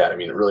debate that. I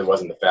mean, it really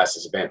wasn't the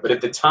fastest event. But at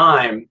the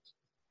time,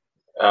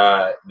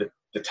 the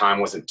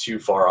time wasn't too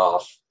far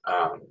off.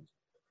 I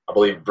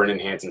believe Brendan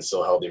Hansen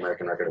still held the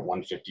American record at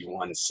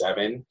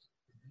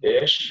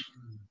 151.7-ish.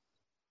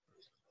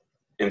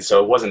 And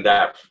so it wasn't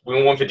that. We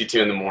won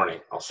 152 in the morning.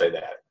 I'll say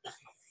that.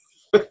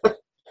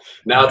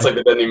 Now it's like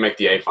they didn't even make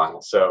the A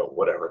final. So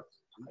whatever.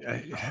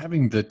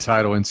 Having the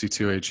title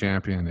NC2A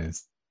champion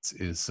is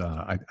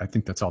I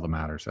think that's all that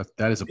matters.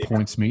 That is a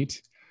points meet,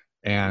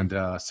 and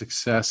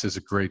success is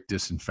a great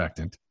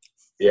disinfectant.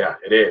 Yeah,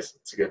 it is.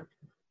 It's a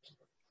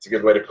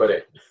good way to put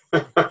it.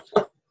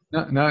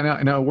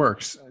 No, it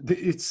works.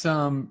 It's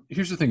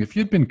here's the thing: if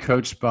you'd been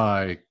coached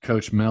by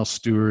Coach Mel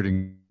Stewart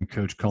and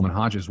Coach Coleman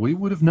Hodges, we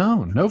would have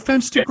known. No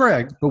offense to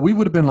Greg, but we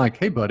would have been like,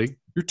 "Hey, buddy,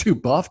 you're too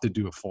buff to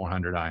do a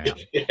 400 IM."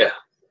 Yeah,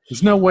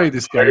 there's no way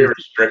this guy. Very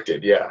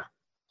restricted. Yeah,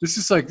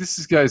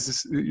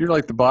 you're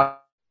like the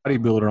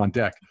bodybuilder on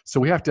deck. So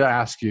we have to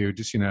ask you,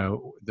 just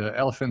the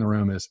elephant in the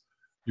room is,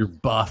 you're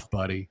buff,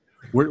 buddy.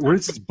 Where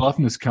does this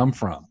buffness come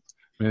from?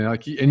 I mean,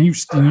 like, and you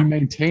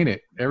maintain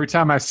it. Every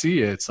time I see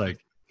you, it's like,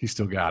 he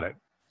still got it.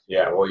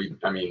 Yeah, well,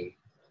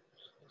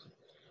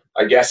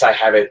 I guess I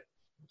have it,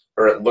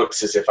 or it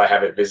looks as if I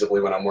have it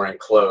visibly when I'm wearing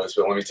clothes.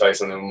 But let me tell you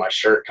something, when my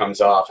shirt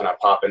comes off and I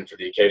pop in for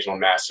the occasional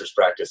master's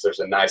practice, there's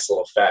a nice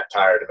little fat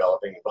tire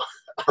developing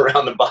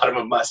around the bottom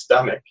of my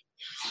stomach.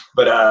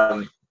 But,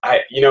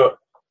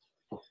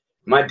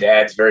 my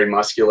dad's very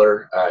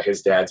muscular.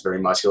 His dad's very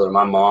muscular.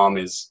 My mom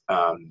is,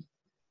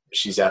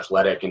 she's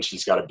athletic and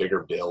she's got a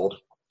bigger build.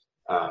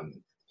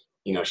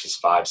 She's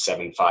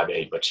 5'7",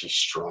 5'8", but she's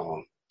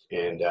strong.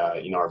 And,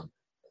 I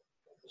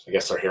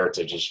guess our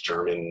heritage is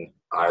German,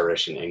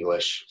 Irish, and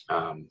English.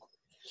 And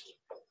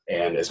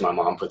as my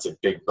mom puts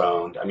it, big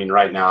boned. I mean,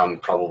 right now I'm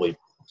probably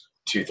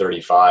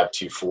 235,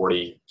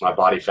 240. My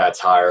body fat's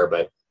higher,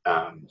 but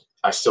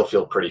I still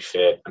feel pretty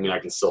fit. I mean, I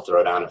can still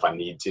throw down if I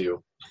need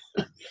to,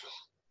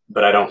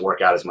 but I don't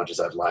work out as much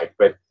as I'd like.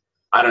 But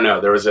I don't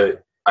know.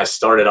 I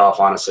started off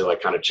honestly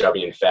like kind of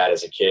chubby and fat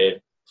as a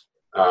kid.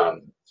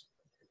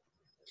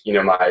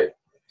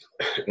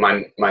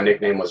 My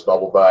nickname was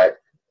Bubble Butt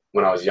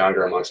when I was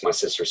younger amongst my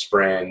sister's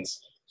friends.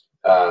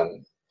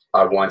 I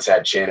once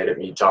had chanted at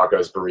me,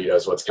 tacos,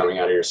 burritos, what's coming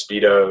out of your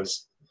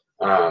Speedos.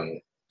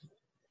 When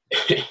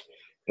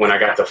I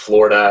got to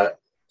Florida,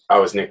 I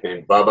was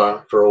nicknamed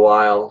Bubba for a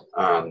while.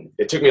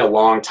 It took me a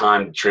long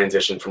time to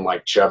transition from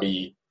like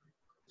chubby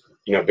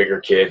bigger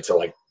kid to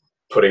like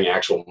putting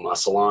actual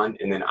muscle on.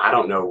 And then I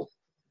don't know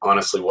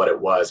honestly what it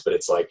was, but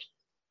it's like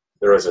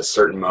there was a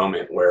certain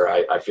moment where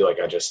I feel like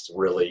I just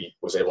really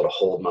was able to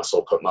hold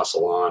muscle, put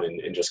muscle on,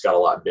 and just got a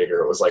lot bigger.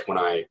 It was like when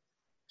I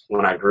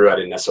grew, I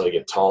didn't necessarily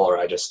get taller.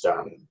 I just,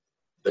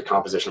 the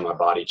composition of my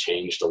body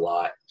changed a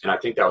lot. And I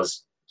think that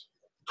was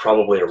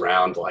probably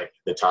around like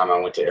the time I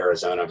went to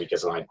Arizona,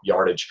 because my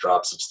yardage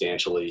dropped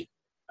substantially.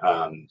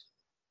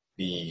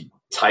 The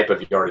type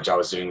of yardage I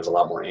was doing was a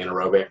lot more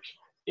anaerobic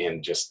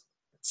and just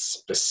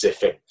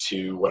specific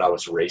to what I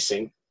was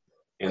racing.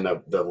 And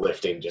the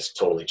lifting just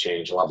totally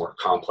changed, a lot more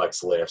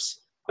complex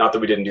lifts. Not that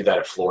we didn't do that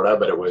at Florida,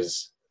 but it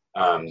was,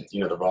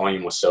 the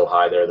volume was so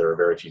high there. There were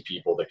very few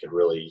people that could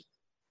really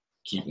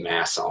keep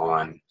mass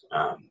on.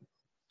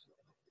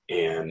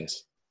 And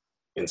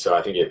so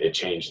I think it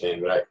changed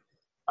then, but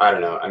I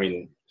don't know. I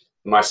mean,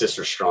 my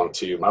sister's strong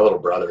too. My little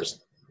brother's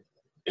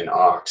an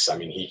ox. I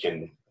mean, he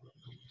can,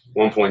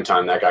 one point in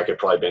time, that guy could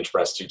probably bench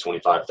press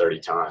 225, 30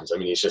 times. I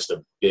mean, he's just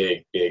a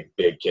big kid.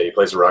 He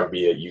plays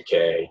rugby at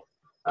UK.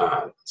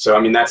 So, I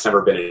mean, that's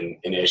never been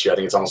an issue. I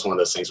think it's almost one of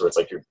those things where it's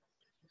like you're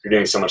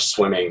doing so much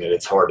swimming that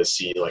it's hard to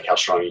see like how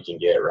strong you can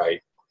get,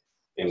 right?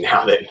 And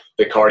now that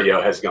the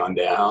cardio has gone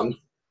down,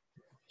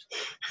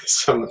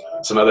 some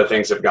other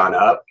things have gone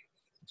up.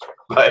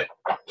 But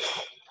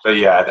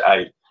yeah,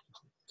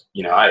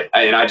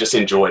 I just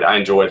enjoyed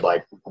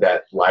like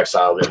that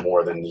lifestyle a bit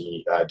more than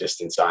the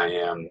distance I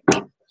am,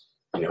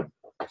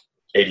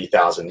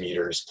 80,000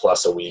 meters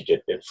plus a week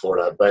at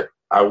Florida. But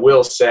I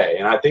will say,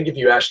 and I think if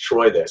you ask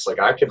Troy this, like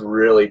I could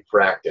really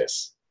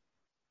practice.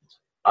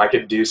 I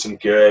could do some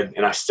good,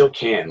 and I still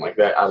can. Like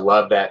that, I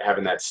love that,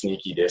 having that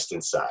sneaky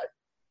distance side.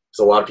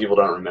 So a lot of people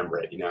don't remember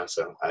it,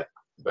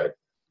 but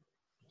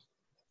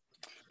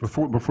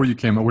Before you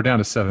came up, we're down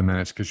to 7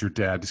 minutes because your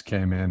dad just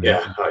came in.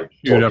 Yeah, and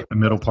chewed up the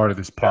middle part of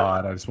this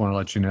pod. I just want to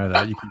let you know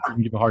that. You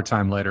can give a hard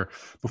time later.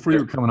 Before you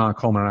were coming on,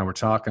 Coleman and I were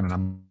talking, and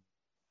I'm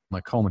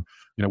like, Coleman,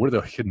 what are the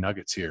hidden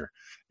nuggets here?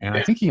 And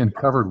I think he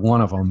uncovered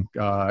one of them,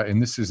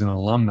 and this is an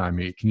alumni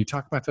meet. Can you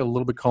talk about that a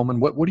little bit, Coleman?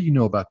 What do you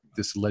know about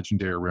this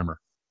legendary rimmer?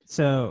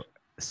 So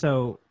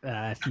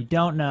if you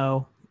don't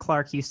know,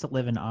 Clark used to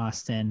live in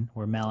Austin,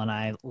 where Mel and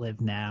I live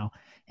now.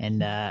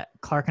 And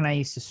Clark and I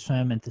used to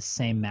swim at the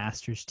same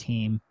Masters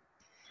team.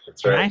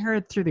 That's right. And I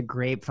heard through the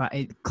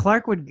grapevine,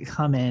 Clark would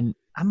come in.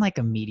 I'm like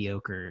a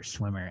mediocre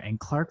swimmer, and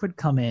Clark would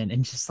come in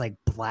and just like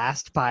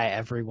blast by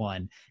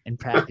everyone in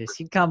practice.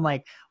 He'd come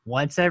like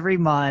once every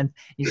month.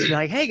 He'd just be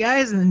like, "Hey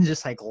guys," and then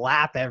just like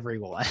lap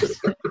everyone.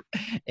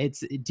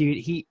 He's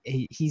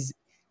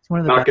one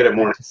of the not good at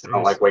morning. I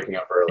don't like waking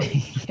up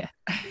early. Yeah.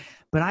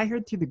 But I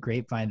heard through the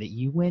grapevine that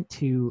you went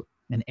to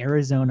an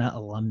Arizona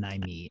alumni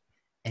meet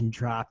and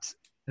dropped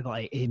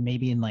like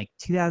maybe in like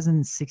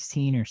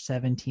 2016 or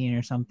 17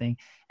 or something,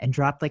 and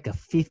dropped like a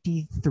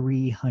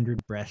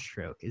 5,300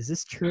 breaststroke. Is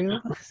this true?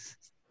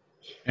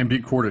 And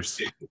beat Cordes.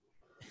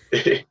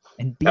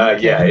 And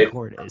beat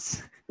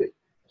Cordes.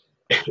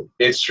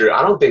 It's true.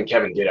 I don't think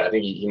Kevin did it. I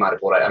think he might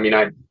have pulled it. I mean,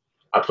 I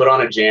put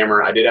on a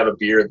jammer. I did have a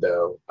beard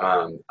though.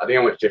 I think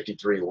I went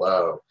 53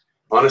 low.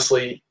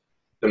 Honestly,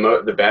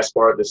 the best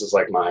part, this is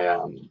like my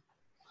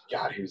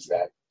God, who's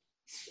that?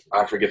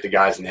 I forget the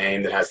guy's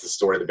name that has the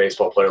story. The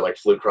baseball player like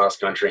flew cross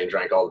country and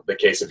drank all the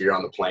case of beer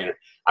on the plane.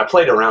 I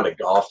played a round of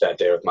golf that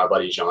day with my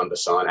buddy Jean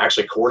Bassan.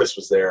 Actually, Cordes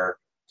was there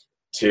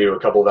too, a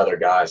couple of other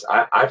guys.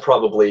 I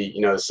probably,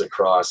 this is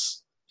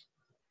across,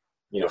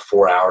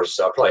 4 hours.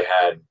 So I probably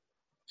had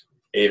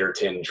 8 or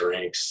 10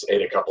 drinks,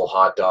 ate a couple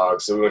hot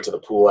dogs. So we went to the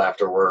pool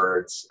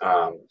afterwards,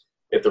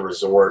 at the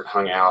resort,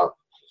 hung out,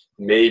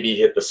 maybe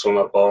hit the swim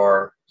up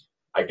bar.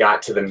 I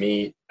got to the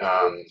meet.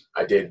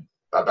 I did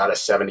about a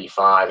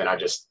 75, and I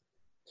just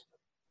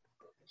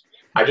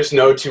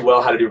know too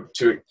well how to do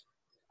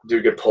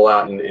a good pull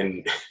out and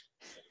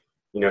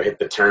hit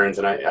the turns.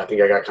 And I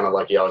think I got kind of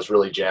lucky. I was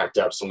really jacked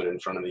up swimming in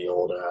front of the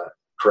old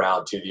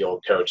crowd too, the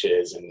old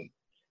coaches,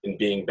 and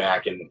being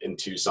back in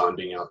Tucson,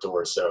 being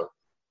outdoors. So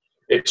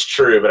it's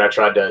true, but I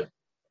tried to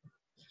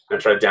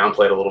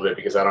downplay it a little bit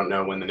because I don't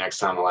know when the next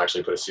time I'll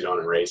actually put a suit on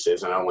and race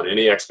is, and I don't want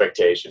any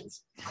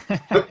expectations.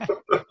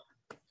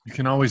 You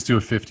can always do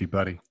a 50,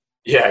 buddy.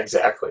 Yeah,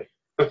 exactly.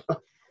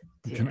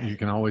 You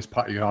can always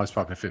pop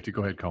a 50.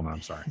 Go ahead, Coleman.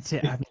 I'm sorry.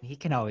 I mean, he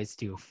can always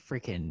do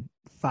freaking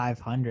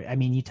 500. I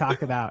mean, you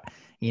talk about,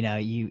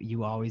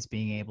 you always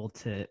being able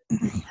to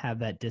have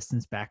that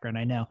distance background.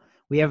 I know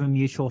we have a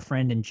mutual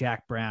friend in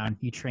Jack Brown.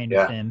 You trained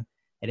with him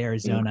at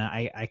Arizona.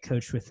 I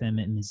coached with him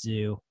at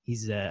Mizzou.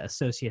 He's an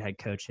associate head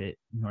coach at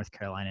North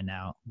Carolina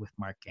now with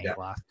Mark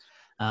Gangloff.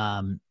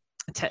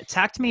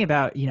 Talk to me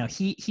about,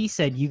 he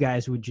said you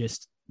guys would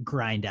just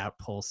grind out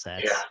pull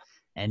sets. Yeah.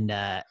 And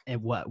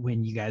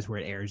when you guys were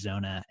at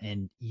Arizona,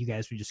 and you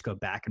guys would just go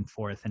back and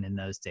forth. And in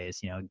those days,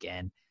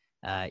 again,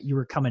 you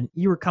were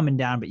coming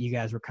down, but you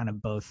guys were kind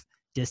of both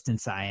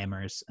distance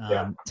IMers.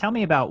 Tell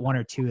me about one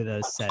or two of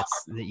those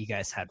sets that you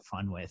guys had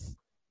fun with.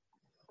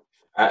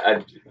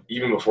 I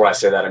even before I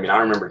say that, I mean, I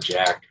remember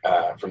Jack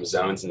from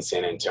Zones in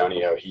San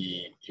Antonio.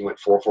 He went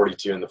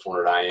 442 in the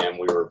 400 IM.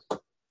 We were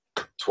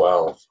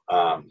 12.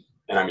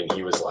 And I mean,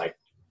 he was like,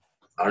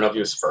 I don't know if he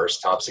was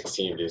first, top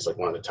 16, but he was like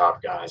one of the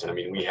top guys. And I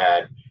mean, we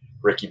had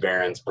Ricky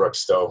Behrens, Brooke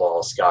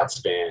Stovall, Scott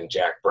Spann,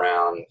 Jack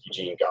Brown,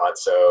 Eugene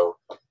Godso,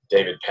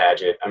 David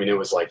Paget. I mean, it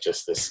was like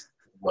just this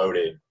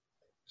loaded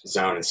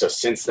zone. And so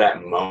since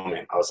that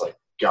moment, I was like,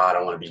 God,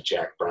 I want to beat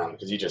Jack Brown,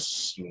 because he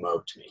just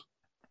smoked me.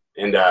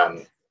 And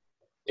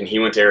he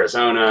went to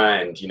Arizona,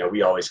 and, you know,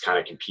 we always kind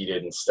of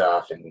competed and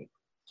stuff, and,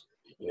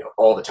 you know,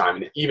 all the time.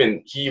 And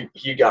even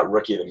he got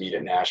rookie of the meet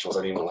at nationals.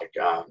 I think he went like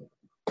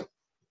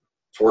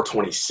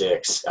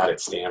 426 out at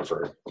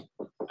Stanford.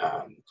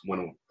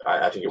 When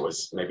I think it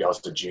was, maybe I was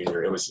a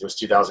junior. It was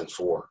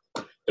 2004.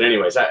 But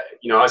anyways, I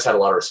always had a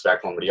lot of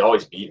respect for him, but he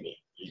always beat me.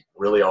 He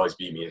really always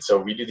beat me. And so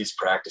we do these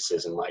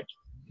practices, and like,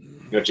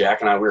 you know,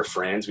 Jack and I, we were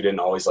friends. We didn't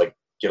always like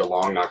get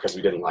along, not because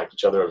we didn't like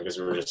each other, or because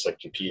we were just like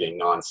competing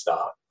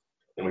nonstop.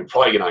 And we'd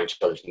probably get on each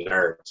other's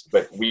nerves,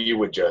 but we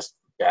would just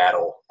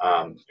battle.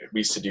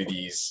 We used to do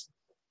these,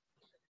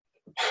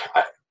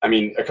 I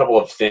mean, a couple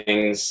of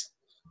things,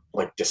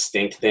 like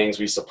distinct things.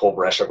 We used to pull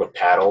breaststroke with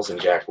paddles, and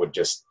Jack would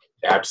just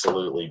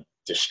absolutely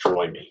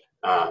destroy me.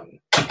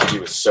 He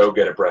was so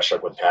good at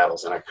breaststroke with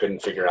paddles, and I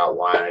couldn't figure out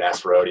why. And I'd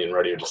ask Rody, and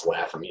Rody would just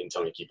laugh at me and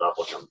tell me to keep up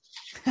with him.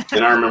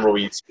 And I remember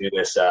we used to do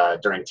this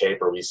during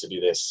taper. We used to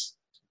do this,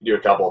 do a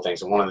couple of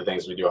things. And one of the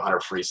things, we do a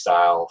 100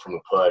 freestyle from a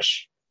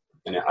push.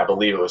 And I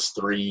believe it was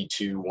 3,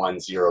 2, 1,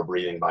 0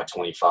 breathing by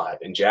 25.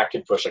 And Jack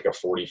could push like a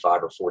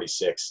 45 or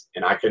 46,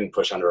 and I couldn't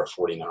push under a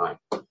 49.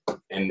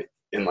 And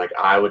like,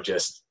 I would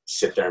just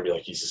sit there and be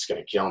like, he's just going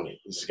to kill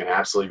me. He's just going to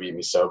absolutely beat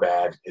me so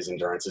bad. His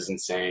endurance is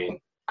insane.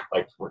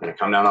 Like, we're going to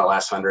come down that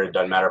last 100. It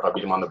doesn't matter if I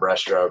beat him on the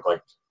breaststroke.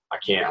 Like,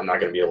 I'm not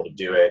going to be able to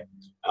do it.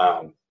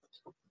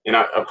 And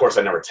of course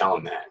I never tell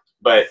him that,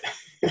 but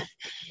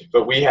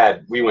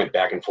we went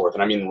back and forth.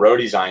 And I mean,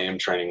 Rody's IM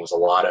training was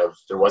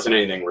there wasn't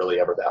anything really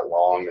ever that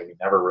long. I mean,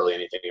 never really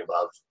anything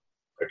above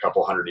a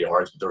couple 100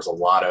 yards, but there was a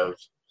lot of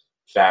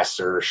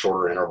faster,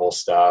 shorter interval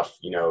stuff,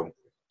 you know,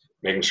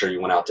 making sure you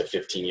went out to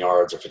 15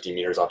 yards or 15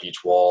 meters off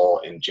each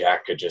wall. And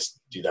Jack could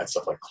just do that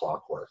stuff like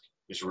clockwork.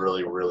 He's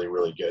really, really,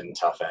 really good and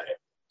tough at it.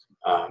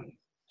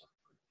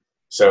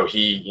 So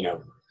he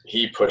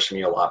pushed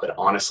me a lot, but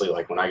honestly,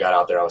 like, when I got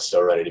out there, I was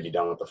so ready to be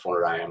done with the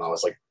 400 IM. I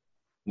was like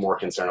more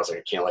concerned. I was like,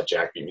 I can't let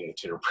Jack beat me in the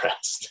tuner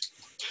breast,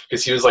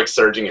 because he was like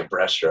surging at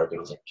breaststroke, and I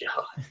was like,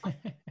 God.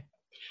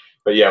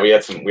 But yeah, we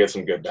had some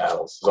good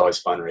battles. It was always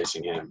fun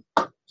racing him.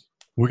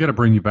 We got to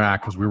bring you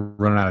back because we're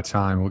running out of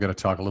time. We got to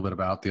talk a little bit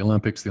about the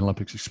Olympics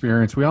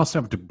experience. We also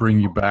have to bring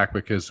you back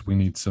because we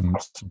need some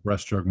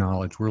breaststroke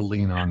knowledge. We're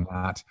lean on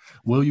that.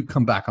 Will you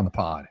come back on the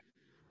pod?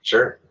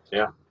 Sure.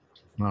 Yeah.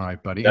 All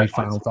right, buddy. Any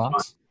final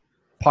thoughts?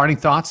 Parting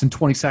thoughts in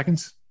 20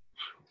 seconds?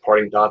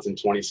 Parting thoughts in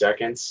 20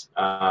 seconds.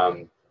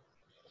 I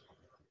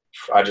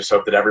just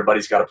hope that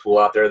everybody's got a pool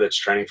out there that's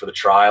training for the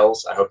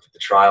trials. I hope that the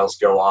trials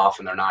go off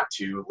and they're not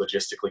too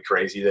logistically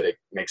crazy that it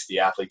makes the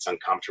athletes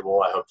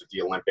uncomfortable. I hope that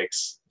the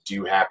Olympics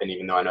do happen,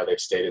 even though I know they've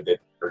stated that,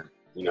 or,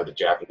 you know, the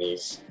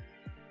Japanese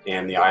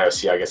and the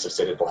IOC, I guess, have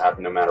stated they'll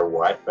happen no matter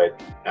what.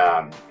 But,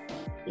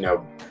 you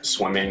know,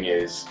 swimming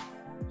is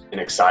an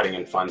exciting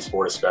and fun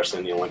sport, especially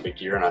in the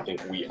Olympic year. And I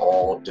think we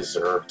all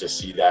deserve to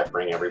see that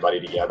bring everybody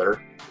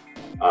together.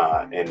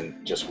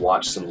 And just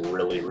watch some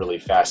really, really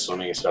fast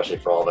swimming, especially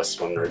for all of us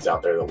swim nerds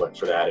out there that look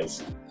for that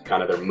as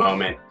kind of their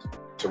moment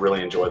to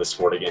really enjoy the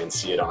sport again and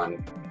see it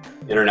on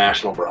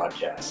international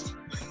broadcast.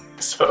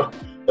 So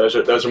those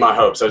are my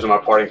hopes. Those are my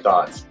parting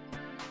thoughts.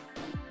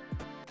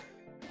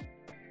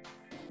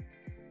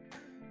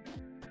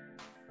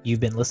 You've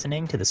been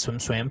listening to the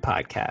SwimSwam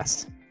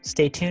podcast.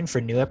 Stay tuned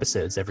for new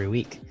episodes every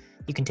week.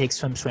 You can take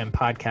SwimSwam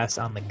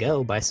podcast on the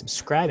go by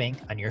subscribing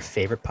on your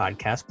favorite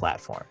podcast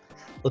platform.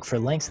 Look for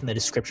links in the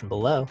description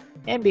below,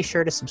 and be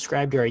sure to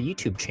subscribe to our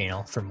YouTube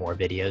channel for more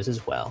videos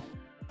as well.